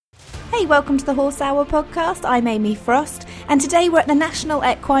Hey, welcome to the Horse Hour podcast. I'm Amy Frost, and today we're at the National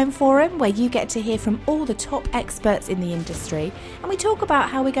Equine Forum, where you get to hear from all the top experts in the industry, and we talk about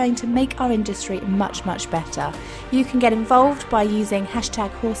how we're going to make our industry much, much better. You can get involved by using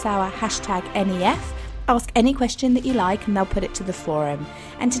 #HorseHour, #NEF. Ask any question that you like and they'll put it to the forum.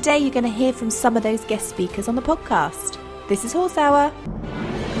 And today you're going to hear from some of those guest speakers on the podcast. This is Horse Hour.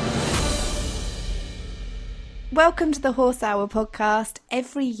 Welcome to the Horse Hour podcast.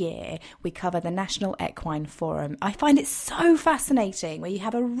 Every year we cover the National Equine Forum. I find it so fascinating where you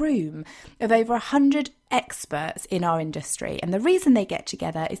have a room of over 100 experts in our industry, and the reason they get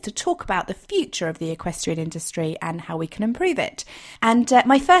together is to talk about the future of the equestrian industry and how we can improve it. And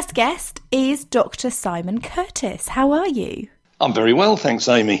my first guest is Dr. Simon Curtis. How are you? I'm very well, thanks,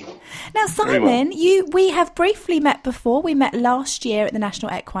 Amy. Now, Simon, we have briefly met before. We met last year at the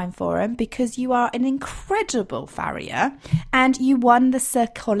National Equine Forum because you are an incredible farrier and you won the Sir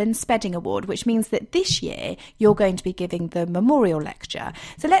Colin Spedding Award, which means that this year you're going to be giving the memorial lecture.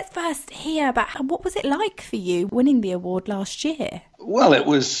 So let's first hear about what was it like for you winning the award last year? Well, it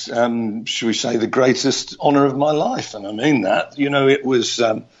was, should we say, the greatest honour of my life, and I mean that. You know, it was,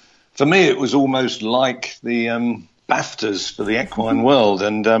 for me, it was almost like the BAFTAs for the equine world,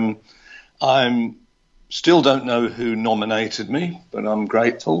 and I still don't know who nominated me, but I'm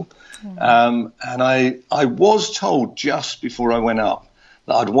grateful. And I was told just before I went up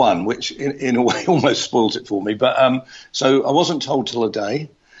that I'd won, which in a way almost spoilt it for me. But so I wasn't told till a day,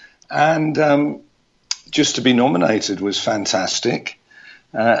 and just to be nominated was fantastic.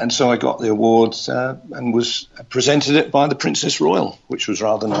 And so I got the award and was presented it by the Princess Royal, which was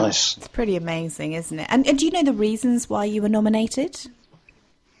rather nice. It's pretty amazing, isn't it? And do you know the reasons why you were nominated?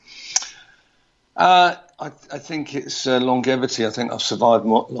 I think it's longevity. I think I've survived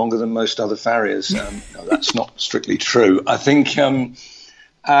longer than most other farriers. No, that's not strictly true. I think,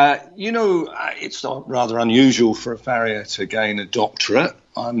 it's rather unusual for a farrier to gain a doctorate.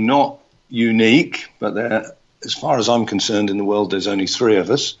 I'm not unique, but as far as I'm concerned in the world, there's only 3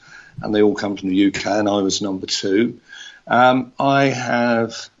 of us, and they all come from the UK, and I was number 2. I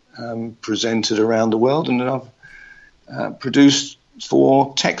have presented around the world, and I've produced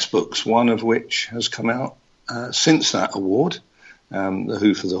 4 textbooks, one of which has come out since that award, The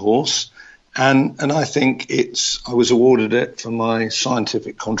Hoof of the Horse. And I think I was awarded it for my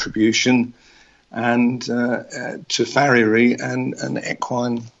scientific contribution and to farriery and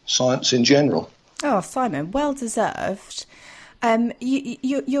equine science in general. Oh, Simon, well deserved.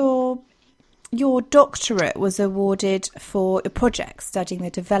 Your doctorate was awarded for a project studying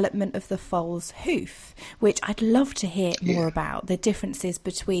the development of the foal's hoof, which I'd love to hear more about, the differences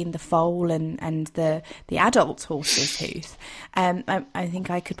between the foal and the adult horse's hoof. I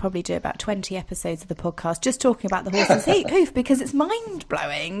think I could probably do about 20 episodes of the podcast just talking about the horse's hoof because it's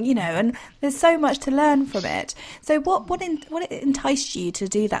mind-blowing, and there's so much to learn from it. So what enticed you to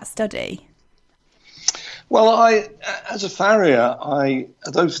do that study? Well, as a farrier,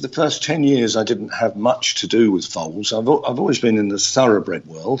 although for the first 10 years I didn't have much to do with foals, I've always been in the thoroughbred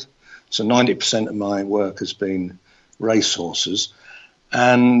world. So 90% of my work has been racehorses.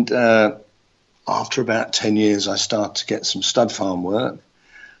 And after about 10 years, I started to get some stud farm work.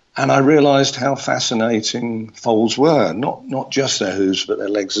 And I realised how fascinating foals were, not just their hooves, but their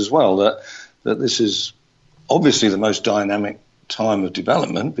legs as well, that this is obviously the most dynamic time of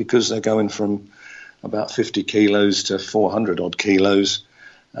development because they're going from about 50 kilos to 400 odd kilos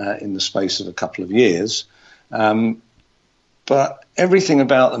in the space of a couple of years. But everything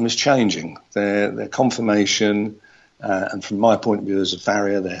about them is changing. Their conformation, and from my point of view as a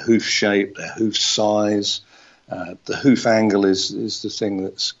farrier, their hoof shape, their hoof size, the hoof angle is the thing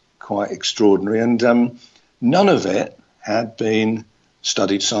that's quite extraordinary. And none of it had been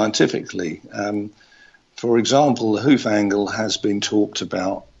studied scientifically. For example, the hoof angle has been talked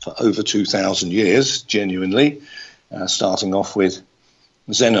about for over 2,000 years, genuinely, starting off with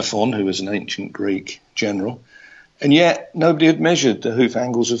Xenophon, who was an ancient Greek general. And yet nobody had measured the hoof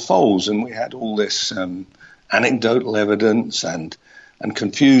angles of foals, and we had all this anecdotal evidence and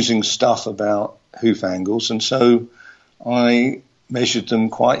confusing stuff about hoof angles. And so I measured them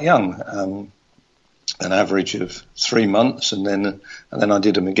quite young, an average of 3 months, and then I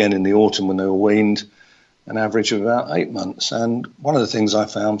did them again in the autumn when they were weaned, an average of about 8 months. And one of the things I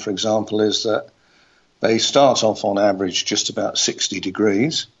found, for example, is that they start off on average just about 60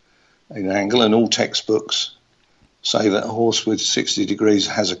 degrees in angle, and all textbooks say that a horse with 60 degrees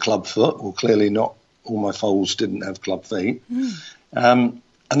has a club foot. Well, clearly not all my foals didn't have club feet. And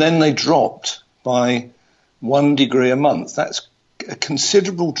then they dropped by 1 degree a month. That's a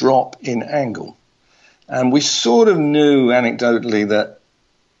considerable drop in angle. And we sort of knew anecdotally that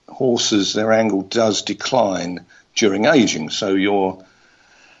horses, their angle does decline during aging. So your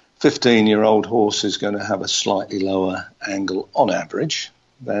 15-year-old horse is going to have a slightly lower angle on average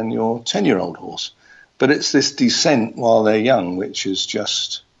than your 10-year-old horse. But it's this descent while they're young, which is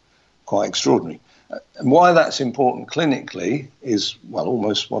just quite extraordinary. And why that's important clinically is, well,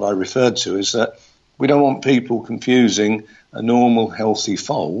 almost what I referred to, is that we don't want people confusing a normal, healthy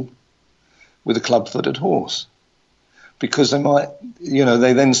foal with a club-footed horse, because they might,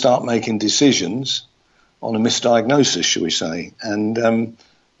 they then start making decisions on a misdiagnosis, shall we say, and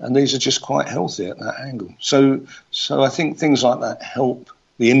these are just quite healthy at that angle. So I think things like that help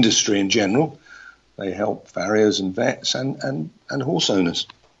the industry in general. They help farriers and vets and horse owners.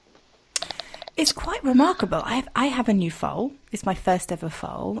 It's quite remarkable. I have a new foal. It's my first ever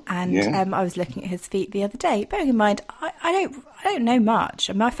foal, and I was looking at his feet the other day. Bearing in mind, I don't know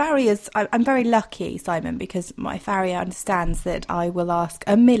much. My farriers, I'm very lucky, Simon, because my farrier understands that I will ask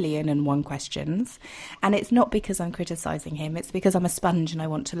 1,000,001 questions, and it's not because I'm criticising him. It's because I'm a sponge and I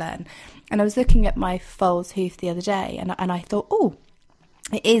want to learn. And I was looking at my foal's hoof the other day, and I thought,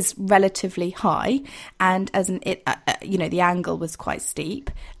 it is relatively high, and the angle was quite steep,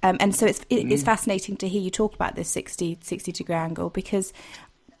 and so it's fascinating to hear you talk about this 60 degree angle, because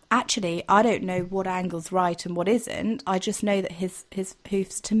actually I don't know what angle's right and what isn't. I just know that his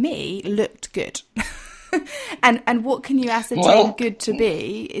hoofs to me looked good. and what can you ascertain good to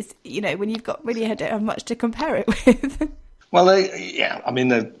be is when you've got really don't have much to compare it with. Well,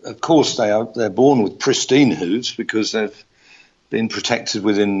 of course they're born with pristine hooves because they've been protected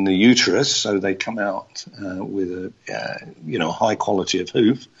within the uterus, so they come out with a high quality of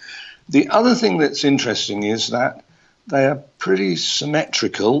hoof. The other thing that's interesting is that they are pretty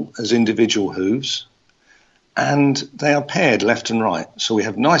symmetrical as individual hooves, and they are paired left and right. So we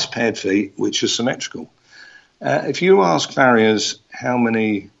have nice paired feet, which are symmetrical. If you ask farriers how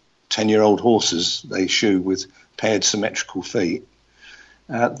many 10-year-old horses they shoe with paired symmetrical feet,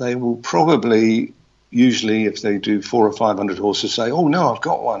 they will probably, usually if they do 400 or 500 horses, say, oh no, I've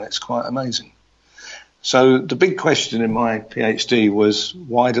got one, it's quite amazing. So the big question in my PhD was,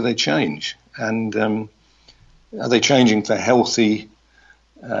 why do they change? And are they changing for healthy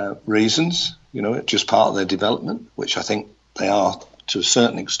reasons, just part of their development, which I think they are to a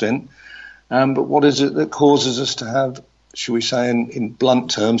certain extent. But what is it that causes us to have, shall we say in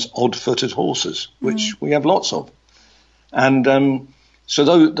blunt terms, odd-footed horses, which we have lots of? And so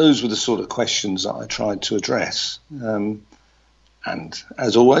those were the sort of questions that I tried to address. And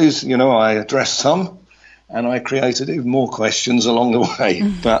as always, I addressed some, and I created even more questions along the way.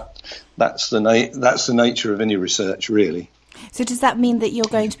 But that's the nature of any research, really. So does that mean that you're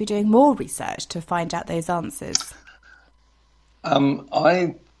going to be doing more research to find out those answers?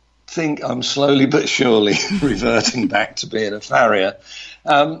 I think I'm slowly but surely reverting back to being a farrier.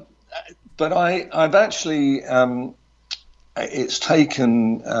 But I've actually... it's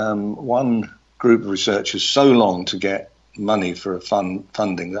taken one group of researchers so long to get money for a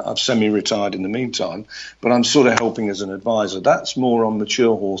funding that I've semi-retired in the meantime, but I'm sort of helping as an advisor. That's more on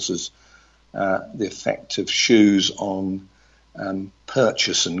mature horses, the effect of shoes on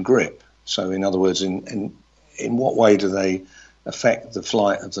purchase and grip. So in other words, in what way do they affect the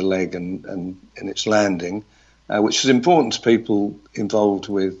flight of the leg and its landing, which is important to people involved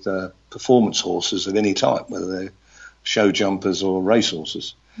with performance horses of any type, whether they're show jumpers or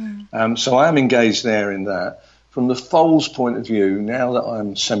racehorses. So I am engaged there in that. From the foal's point of view, now that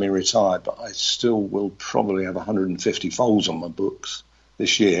I'm semi-retired, but I still will probably have 150 foals on my books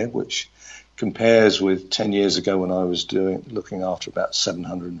this year, which compares with 10 years ago when I was looking after about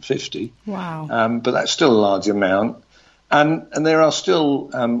 750. Wow. But that's still a large amount. And there are still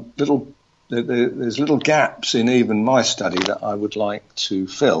there's little gaps in even my study that I would like to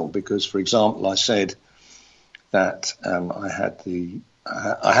fill, because, for example, I said that I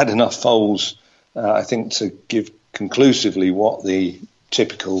had enough foals, I think, to give conclusively what the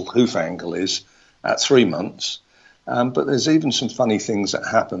typical hoof angle is at 3 months. But there's even some funny things that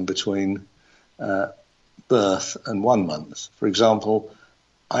happen between birth and 1 month. For example,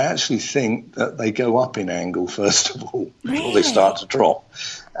 I actually think that they go up in angle, first of all, before they start to drop.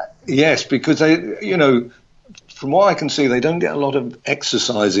 Yes, because they, from what I can see, they don't get a lot of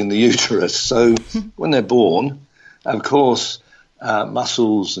exercise in the uterus. So when they're born, of course,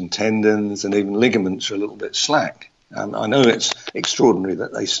 muscles and tendons and even ligaments are a little bit slack. I know it's extraordinary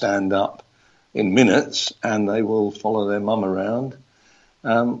that they stand up in minutes and they will follow their mum around.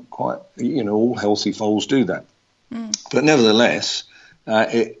 All healthy foals do that. But nevertheless,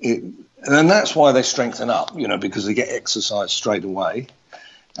 and that's why they strengthen up, because they get exercise straight away.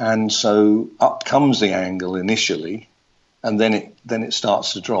 And so up comes the angle initially, and then it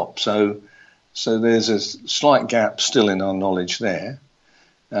starts to drop. So there's a slight gap still in our knowledge there,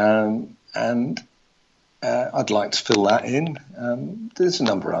 and I'd like to fill that in. There's a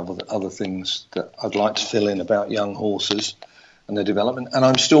number of other things that I'd like to fill in about young horses and their development, and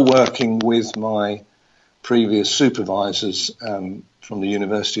I'm still working with my previous supervisors from the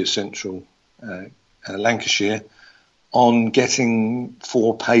University of Central Lancashire on getting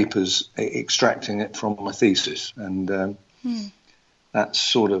 4 papers, extracting it from my thesis, and that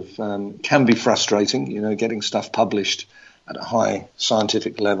sort of can be frustrating, getting stuff published at a high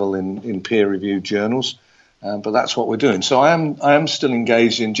scientific level in peer-reviewed journals, but that's what we're doing. So I am still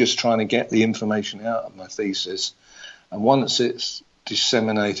engaged in just trying to get the information out of my thesis, and once it's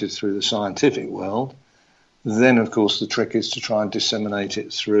disseminated through the scientific world, then of course the trick is to try and disseminate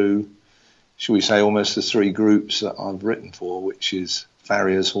it through, shall we say, almost the 3 groups that I've written for, which is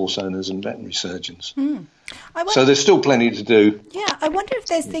farriers, horse owners and veterinary surgeons. So there's still plenty to do. Yeah, I wonder if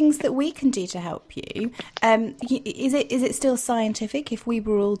there's things that we can do to help you. Is it still scientific if we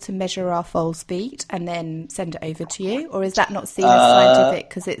were all to measure our foal's feet and then send it over to you, or is that not seen as scientific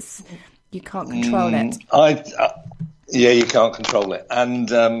because you can't control it? Yeah, you can't control it, and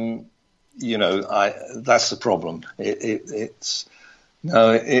that's the problem. It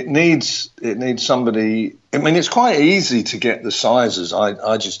needs somebody. I mean, it's quite easy to get the sizes.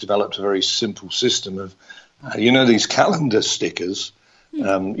 I just developed a very simple system of, these calendar stickers,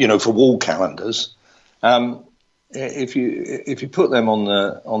 for wall calendars. If you put them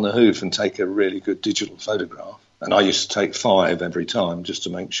on the hoof and take a really good digital photograph, and I used to take 5 every time just to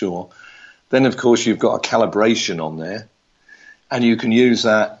make sure. Then, of course, you've got a calibration on there, and you can use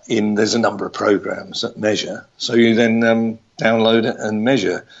that there's a number of programs that measure. So you then download it and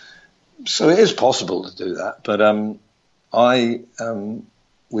measure. So it is possible to do that. But I,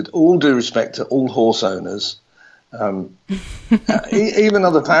 with all due respect to all horse owners, even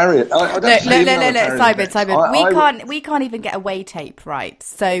other farriers. Simon. We can't even get a weigh tape right.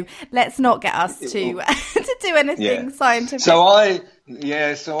 So let's not get us to do anything scientific. And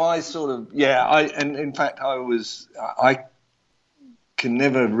in fact, I can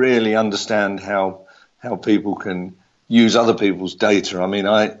never really understand how people can use other people's data. I mean,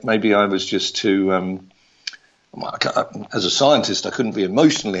 I was just too. As a scientist, I couldn't be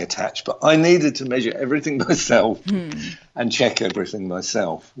emotionally attached, but I needed to measure everything myself and check everything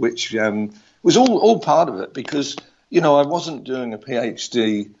myself, which was all part of it because, I wasn't doing a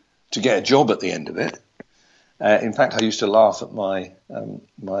PhD to get a job at the end of it. In fact, I used to laugh at my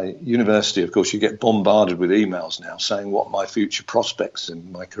university. Of course, you get bombarded with emails now saying what my future prospects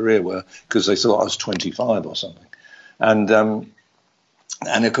in my career were because they thought I was 25 or something. And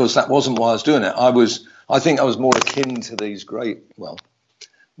of course, that wasn't why I was doing it. I think I was more akin to these great, well,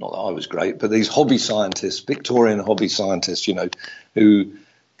 not that I was great, but these hobby scientists, Victorian hobby scientists, who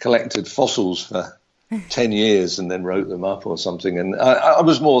collected fossils for 10 years and then wrote them up or something. And I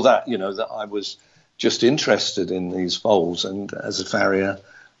was more that, that I was just interested in these foals. And as a farrier,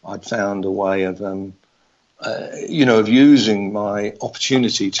 I'd found a way of, of using my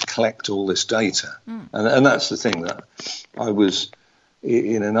opportunity to collect all this data. And that's the thing that I was...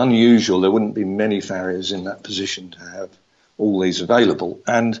 in an unusual, there wouldn't be many farriers in that position to have all these available.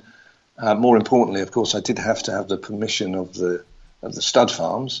 And more importantly, of course, I did have to have the permission of the stud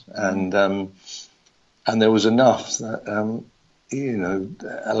farms, and there was enough that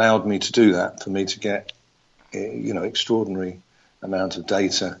allowed me to do that for me to get extraordinary amount of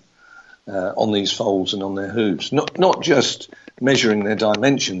data on these foals and on their hooves. Not just measuring their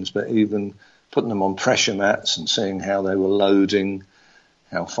dimensions, but even putting them on pressure mats and seeing how they were loading.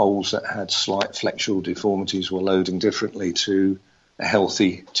 How foals that had slight flexural deformities were loading differently to a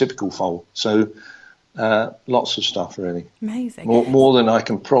healthy, typical foal. So lots of stuff, really. Amazing. More than I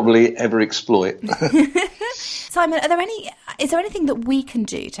can probably ever exploit. Simon, is there anything that we can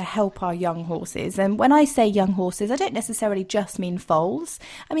do to help our young horses? And when I say young horses, I don't necessarily just mean foals.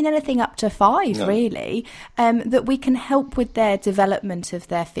 I mean anything up to 5, really, that we can help with their development of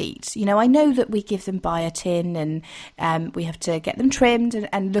their feet. I know that we give them biotin and we have to get them trimmed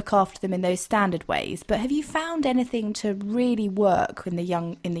and look after them in those standard ways. But have you found anything to really work in the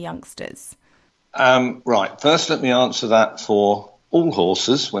youngsters? Right. First, let me answer that for all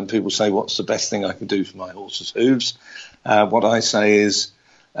horses. When people say, what's the best thing I can do for my horse's hooves? What I say is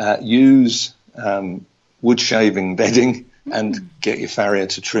use wood shaving bedding and get your farrier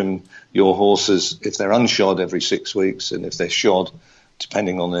to trim your horses if they're unshod every 6 weeks, and if they're shod,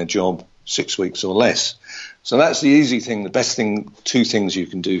 depending on their job, 6 weeks or less. So that's the easy thing, the best thing, 2 things you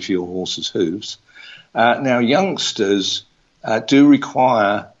can do for your horse's hooves. Now, youngsters do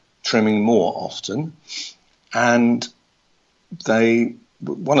require trimming more often, and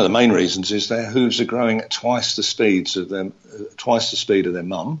one of the main reasons is their hooves are growing at twice the speed of their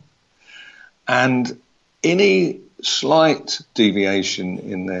mum, and any slight deviation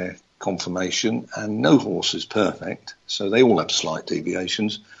in their conformation, and no horse is perfect, so they all have slight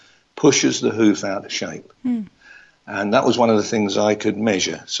deviations, pushes the hoof out of shape. And that was one of the things I could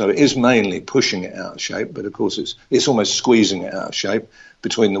measure. So it is mainly pushing it out of shape, but of course it's almost squeezing it out of shape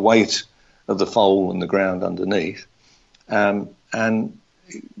between the weight of the foal and the ground underneath. And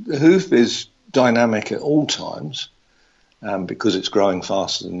the hoof is dynamic at all times because it's growing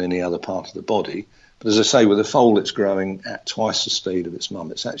faster than any other part of the body. But as I say, with a foal that's growing at twice the speed of its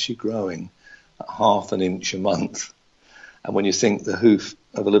mum, it's actually growing at half an inch a month. And when you think the hoof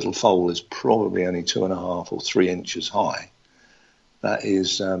of a little foal is probably only 2.5 or 3 inches high, that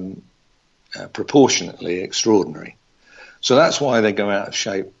is proportionately extraordinary. So that's why they go out of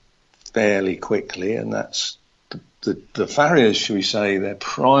shape fairly quickly, and that's the farriers, shall we say, their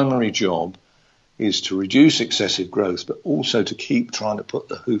primary job is to reduce excessive growth, but also to keep trying to put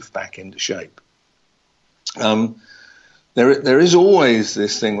the hoof back into shape. There is always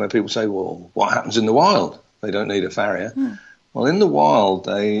this thing where people say, well, what happens in the wild? They don't need a farrier. Well, in the wild,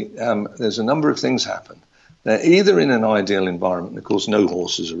 there's a number of things happen. They're either in an ideal environment, and of course no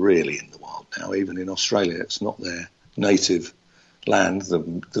horses are really in the wild now, even in Australia, it's not their native land,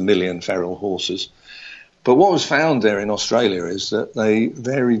 the million feral horses. But what was found there in Australia is that they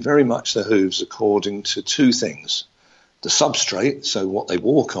vary very much their hooves according to two things: the substrate, so what they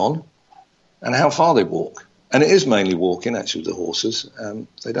walk on, and how far they walk. And it is mainly walking, actually, with the horses.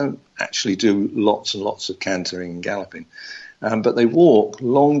 They don't actually do lots and lots of cantering and galloping, but they walk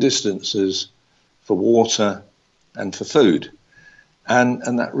long distances for water and for food,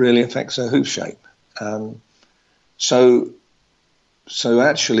 and that really affects their hoof shape. So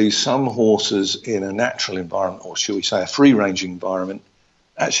actually, some horses in a natural environment, or shall we say a free-ranging environment,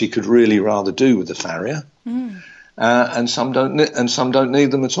 actually could really rather do with the farrier, and some don't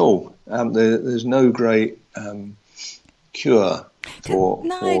need them at all. There's no great cure for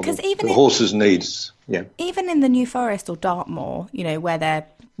the horses' needs. Yeah. Even in the New Forest or Dartmoor, where they're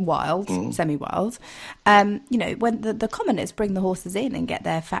wild, semi-wild, when the commoners bring the horses in and get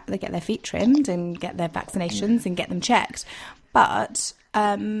their feet trimmed and get their vaccinations and get them checked, but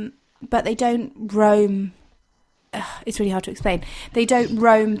they don't roam. It's really hard to explain. They don't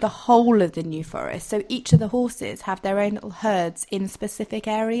roam the whole of the New Forest. So each of the horses have their own little herds in specific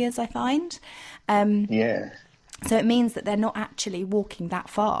areas, I find. So it means that they're not actually walking that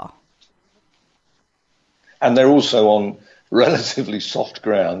far. And they're also on relatively soft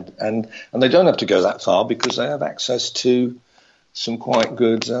ground, and they don't have to go that far because they have access to some quite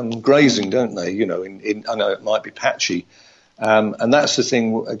good grazing, don't they? I know it might be patchy. And that's the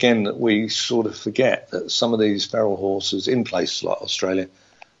thing, again, that we sort of forget, that some of these feral horses in places like Australia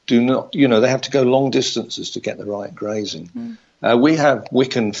do not, they have to go long distances to get the right grazing. We have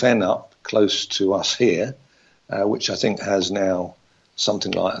Wicken Fen up close to us here, which I think has now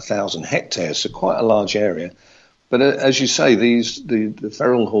something like 1,000 hectares, so quite a large area. But as you say, the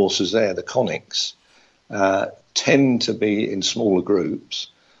feral horses there, the conics, tend to be in smaller groups.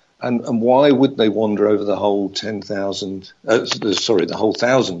 And why would they wander over the whole 1,000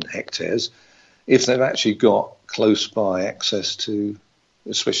 hectares if they've actually got close by access to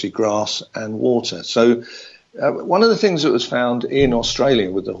especially grass and water? So one of the things that was found in Australia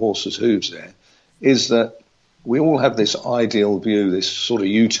with the horses' hooves there is that we all have this ideal view, this sort of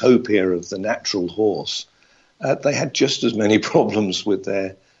utopia of the natural horse. They had just as many problems with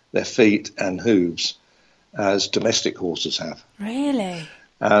their feet and hooves as domestic horses have. Really?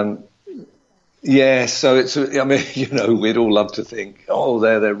 Yeah, so we'd all love to think,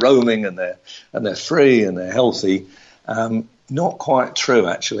 they're roaming and they're free and they're healthy. Not quite true,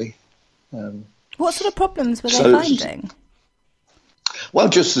 actually. What sort of problems were they finding? Well,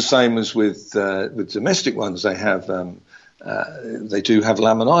 just the same as with domestic ones. They have they do have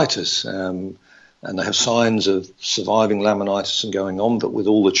laminitis, and they have signs of surviving laminitis and going on. But with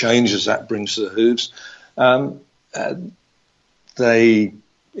all the changes that brings to the hooves,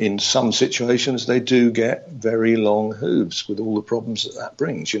 in some situations, they do get very long hooves with all the problems that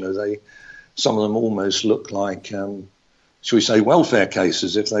brings. Some of them almost look like, shall we say, welfare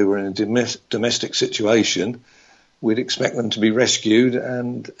cases. If they were in a domestic situation, we'd expect them to be rescued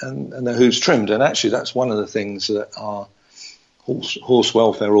and their hooves trimmed. And actually, that's one of the things that our horse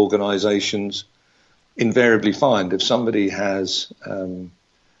welfare organisations invariably find. If somebody has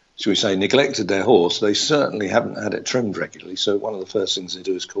shall we say, neglected their horse, they certainly haven't had it trimmed regularly. So one of the first things they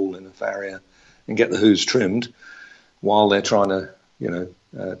do is call in a farrier and get the hooves trimmed while they're trying to,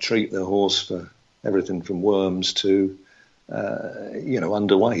 treat their horse for everything from worms to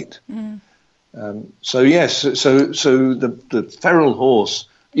underweight. So yes, so the feral horse,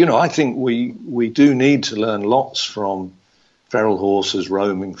 I think we do need to learn lots from feral horses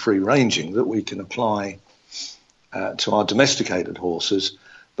roaming free ranging that we can apply to our domesticated horses.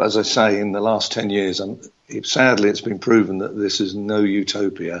 But as I say, in the last 10 years, sadly, it's been proven that this is no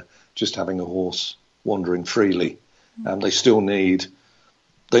utopia, just having a horse wandering freely. They still need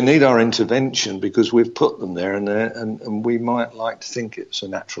our intervention because we've put them there, and we might like to think it's a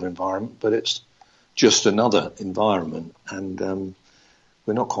natural environment, but it's just another environment. And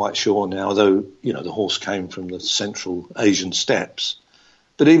we're not quite sure now, though, the horse came from the Central Asian steppes,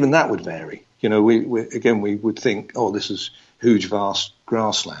 but even that would vary. We would think, this is huge, vast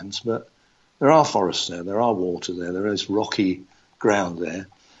grasslands, but there are forests there are water there is rocky ground there,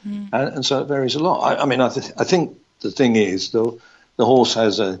 and so it varies a lot. I think the thing is, the horse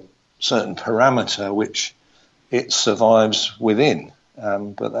has a certain parameter which it survives within,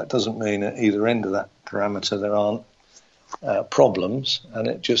 but that doesn't mean at either end of that parameter there aren't problems, and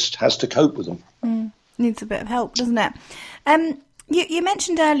it just has to cope with them. Needs a bit of help, doesn't it? You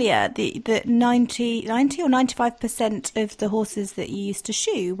mentioned earlier that 90 or 95% of the horses that you used to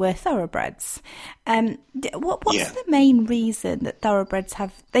shoe were thoroughbreds. What's the main reason that thoroughbreds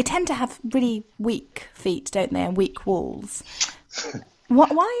they tend to have really weak feet, don't they, and weak walls?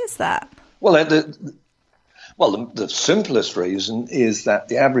 Why is that? Well, the simplest reason is that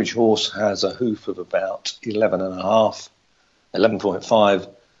the average horse has a hoof of about 11.5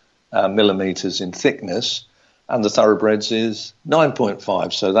 millimeters in thickness, and the thoroughbreds is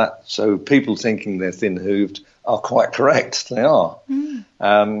 9.5. So people thinking they're thin-hooved are quite correct. They are.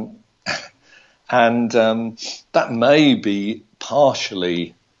 And that may be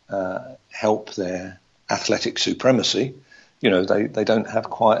partially help their athletic supremacy. They don't have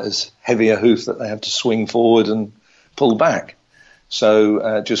quite as heavy a hoof that they have to swing forward and pull back.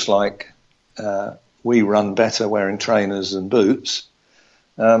 So just like we run better wearing trainers and boots,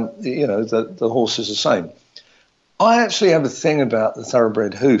 the horse is the same. I actually have a thing about the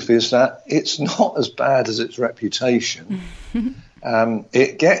thoroughbred hoof is that it's not as bad as its reputation.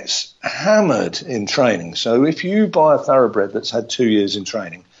 It gets hammered in training. So if you buy a thoroughbred that's had 2 years in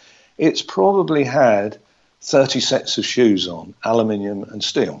training, it's probably had 30 sets of shoes on, aluminium and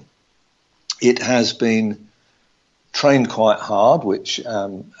steel. It has been trained quite hard, which,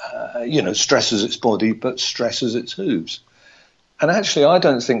 stresses its body but stresses its hooves. And actually, I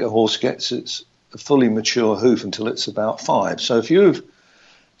don't think a horse gets its fully mature hoof until it's about 5. So if you've,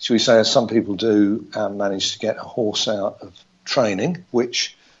 shall we say, as some people do, managed to get a horse out of training,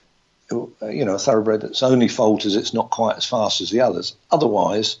 which, a thoroughbred that's only fault is it's not quite as fast as the others.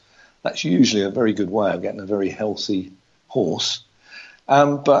 Otherwise, that's usually a very good way of getting a very healthy horse.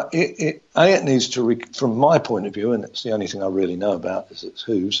 But it needs to, from my point of view, and it's the only thing I really know about is its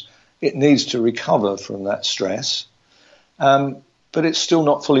hooves, it needs to recover from that stress. But it's still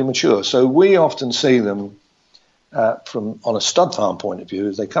not fully mature. So we often see them on a stud farm point of view,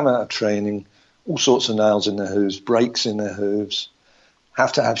 as they come out of training, all sorts of nails in their hooves, breaks in their hooves,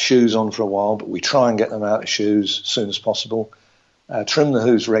 have to have shoes on for a while, but we try and get them out of shoes as soon as possible. Trim the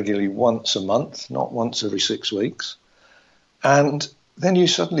hooves regularly once a month, not once every 6 weeks. And then you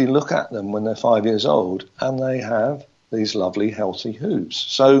suddenly look at them when they're 5 years old and they have these lovely, healthy hooves.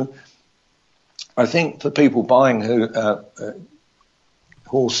 So I think for people buying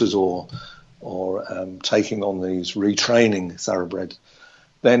horses or taking on these retraining thoroughbred,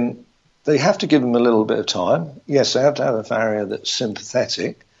 then they have to give them a little bit of time. Yes, they have to have a farrier that's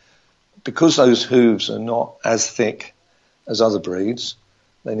sympathetic. Because those hooves are not as thick as other breeds,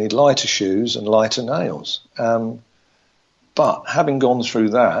 they need lighter shoes and lighter nails. But having gone through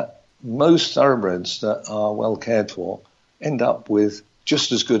that, most thoroughbreds that are well cared for end up with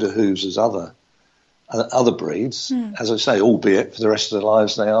just as good a hooves as other breeds. As I say, albeit for the rest of their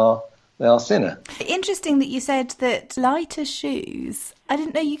lives they are thinner. Interesting that you said that lighter shoes. I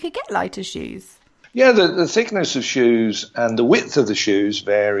didn't know you could get lighter shoes. Yeah, the thickness of shoes and the width of the shoes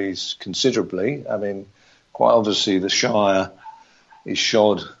varies considerably. I mean, quite obviously the Shire is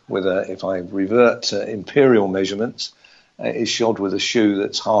shod with if I revert to imperial measurements, is shod with a shoe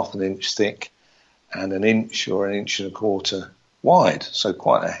that's 1/2 inch thick and 1 inch or 1 1/4 inch wide. So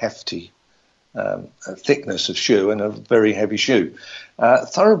quite a hefty thickness of shoe and a very heavy shoe.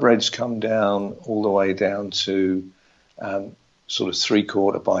 Thoroughbreds come down all the way down to sort of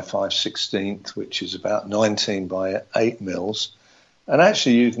 3/4 by 5/16, which is about 19 by 8 mils. And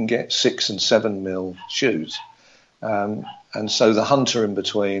actually you can get 6 and 7 mil shoes. And so the hunter in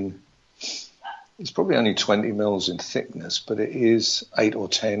between is probably only 20 mils in thickness, but it is 8 or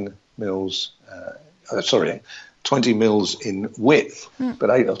 10 mils, 20 mils in width, but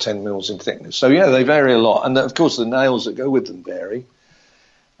 8 or 10 mils in thickness. So, yeah, they vary a lot. And, of course, the nails that go with them vary.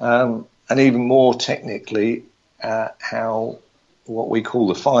 And even more technically, how what we call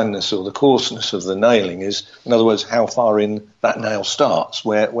the fineness or the coarseness of the nailing is, in other words, how far in that nail starts,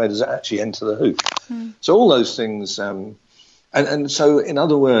 where does it actually enter the hoof. So all those things, and so, in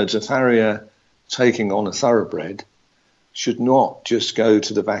other words, a farrier taking on a thoroughbred should not just go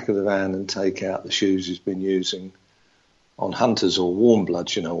to the back of the van and take out the shoes he's been using on hunters or warm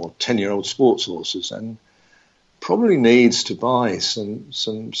bloods, or 10-year-old sports horses, and probably needs to buy some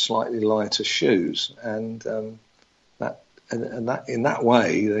slightly lighter shoes, and that in that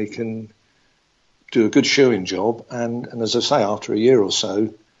way they can do a good shoeing job, and as I say, after a year or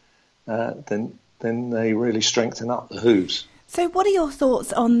so, then they really strengthen up the hooves. So what are your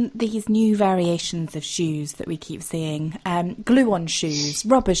thoughts on these new variations of shoes that we keep seeing? Glue-on shoes,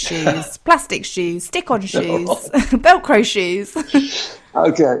 rubber shoes, plastic shoes, stick-on shoes, Velcro shoes.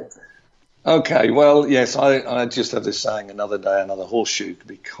 Okay. Well, yes, I just have this saying, another day, another horseshoe,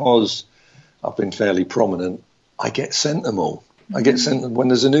 because I've been fairly prominent. I get sent them all. I get sent them when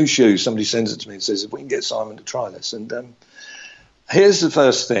there's a new shoe. Somebody sends it to me and says, if we can get Simon to try this. And here's the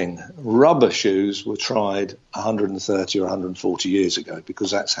first thing. Rubber shoes were tried 130 or 140 years ago, because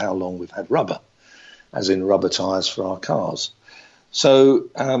that's how long we've had rubber, as in rubber tyres for our cars.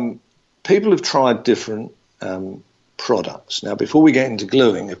 So people have tried different products. Now, before we get into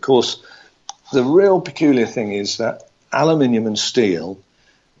gluing, of course, the real peculiar thing is that aluminium and steel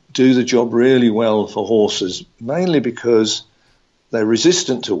do the job really well for horses, mainly because they're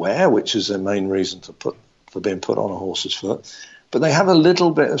resistant to wear, which is their main reason for being put on a horse's foot, but they have a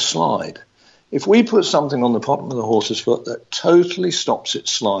little bit of slide. If we put something on the bottom of the horse's foot that totally stops it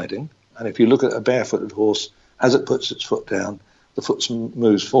sliding, and if you look at a barefooted horse, as it puts its foot down, the foot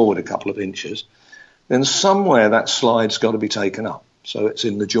moves forward a couple of inches, then somewhere that slide's got to be taken up. So it's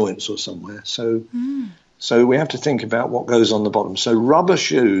in the joints or somewhere. So we have to think about what goes on the bottom. So rubber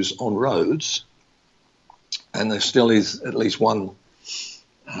shoes on roads, and there still is at least one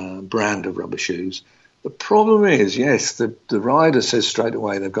brand of rubber shoes. The problem is, yes, the rider says straight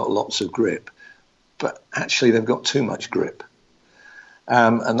away they've got lots of grip, but actually they've got too much grip.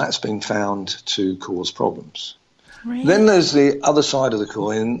 And that's been found to cause problems. Really? Then there's the other side of the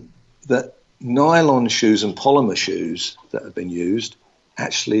coin, that nylon shoes and polymer shoes that have been used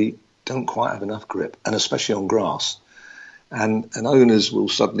actually don't quite have enough grip, and especially on grass. And owners will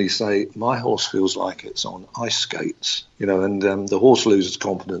suddenly say, my horse feels like it's on ice skates, and the horse loses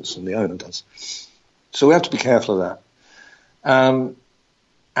confidence and the owner does. So we have to be careful of that.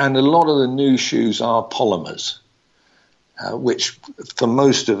 And a lot of the new shoes are polymers, which for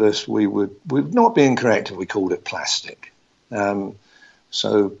most of us, we would not be incorrect if we called it plastic.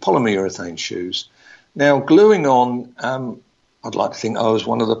 So polyurethane shoes. Now, gluing on, I'd like to think I was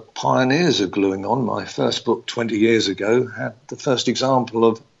one of the pioneers of gluing on. My first book 20 years ago had the first example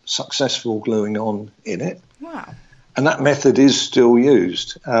of successful gluing on in it. Wow. And that method is still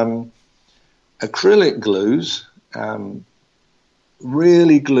used. Acrylic glues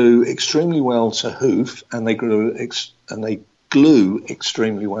really glue extremely well to hoof, and they glue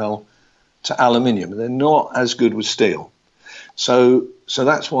extremely well to aluminium. They're not as good with steel. So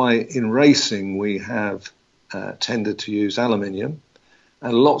that's why in racing we have tended to use aluminium,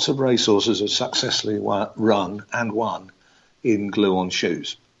 and lots of racehorses have successfully run and won in glue-on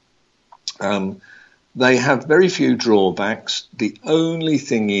shoes. They have very few drawbacks. The only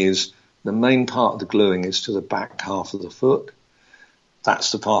thing is the main part of the gluing is to the back half of the foot.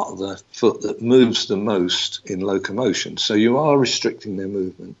 That's the part of the foot that moves the most in locomotion. So you are restricting their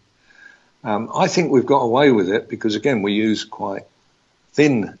movement. I think we've got away with it because, again, we use quite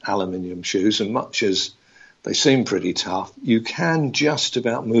thin aluminium shoes, and much as they seem pretty tough, you can just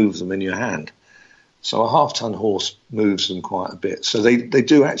about move them in your hand. So a half-ton horse moves them quite a bit. So they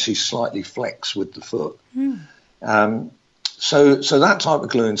do actually slightly flex with the foot. So that type of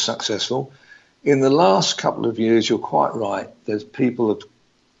gluing is successful. In the last couple of years, you're quite right, there's people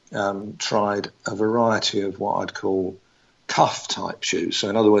have tried a variety of what I'd call cuff-type shoes. So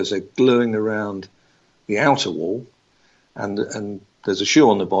in other words, they're gluing around the outer wall, and there's a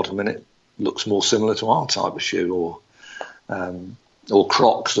shoe on the bottom, and it looks more similar to our type of shoe, or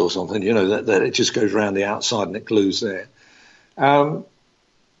Crocs or something, that it just goes around the outside and it glues there.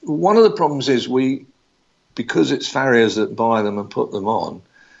 One of the problems is because it's farriers that buy them and put them on,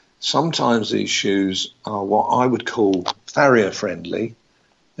 sometimes these shoes are what I would call farrier-friendly.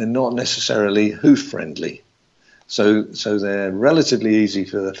 They're not necessarily hoof-friendly. So they're relatively easy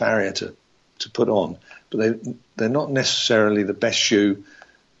for the farrier to put on, but they're not necessarily the best shoe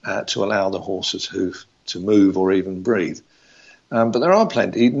to allow the horse's hoof to move or even breathe. But there are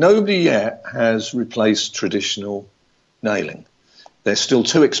plenty. Nobody yet has replaced traditional nailing. They're still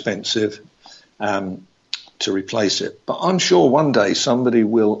too expensive to replace it. But I'm sure one day somebody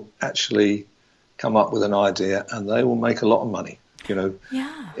will actually come up with an idea and they will make a lot of money.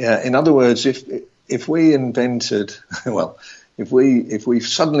 Yeah. In other words, if we invented, well, if we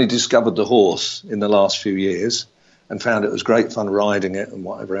suddenly discovered the horse in the last few years and found it was great fun riding it and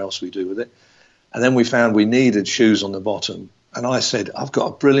whatever else we do with it, and then we found we needed shoes on the bottom, and I said, I've got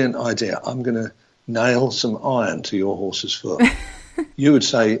a brilliant idea. I'm going to nail some iron to your horse's foot. You would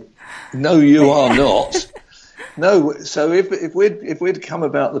say, no, you are not. No. So if we'd come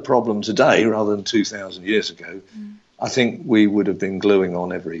about the problem today rather than 2,000 years ago, I think we would have been gluing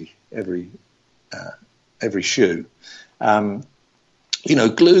on every shoe.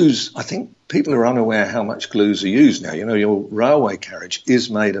 Glues, I think people are unaware how much glues are used now. Your railway carriage is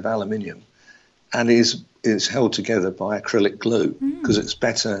made of aluminium and is held together by acrylic glue because it's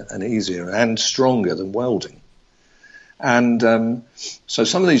better and easier and stronger than welding. And so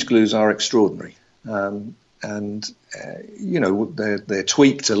some of these glues are extraordinary. They're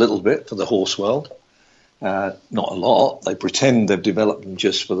tweaked a little bit for the horse world. Not a lot. They pretend they've developed them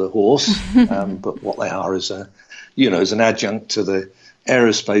just for the horse, but what they are is as an adjunct to the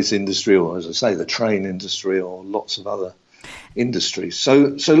aerospace industry, or as I say, the train industry, or lots of other industries.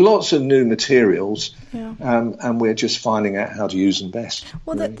 So lots of new materials, and we're just finding out how to use them best.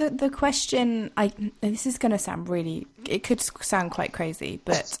 Well, really. the question, this is going to sound it could sound quite crazy,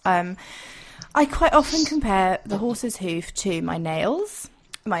 but I quite often compare the horse's hoof to my own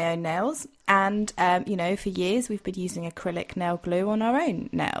nails. And, for years we've been using acrylic nail glue on our own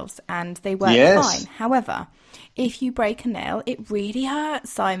nails and they work fine. However, if you break a nail, it really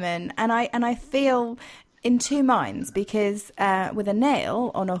hurts, Simon. And I feel in two minds because with a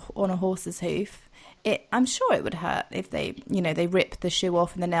nail on a horse's hoof, I'm sure it would hurt if they rip the shoe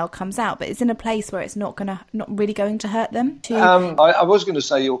off and the nail comes out. But it's in a place where it's not really going to hurt them. I was going to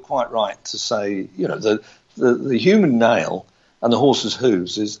say you're quite right to say, the human nail and the horse's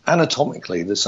hooves is anatomically the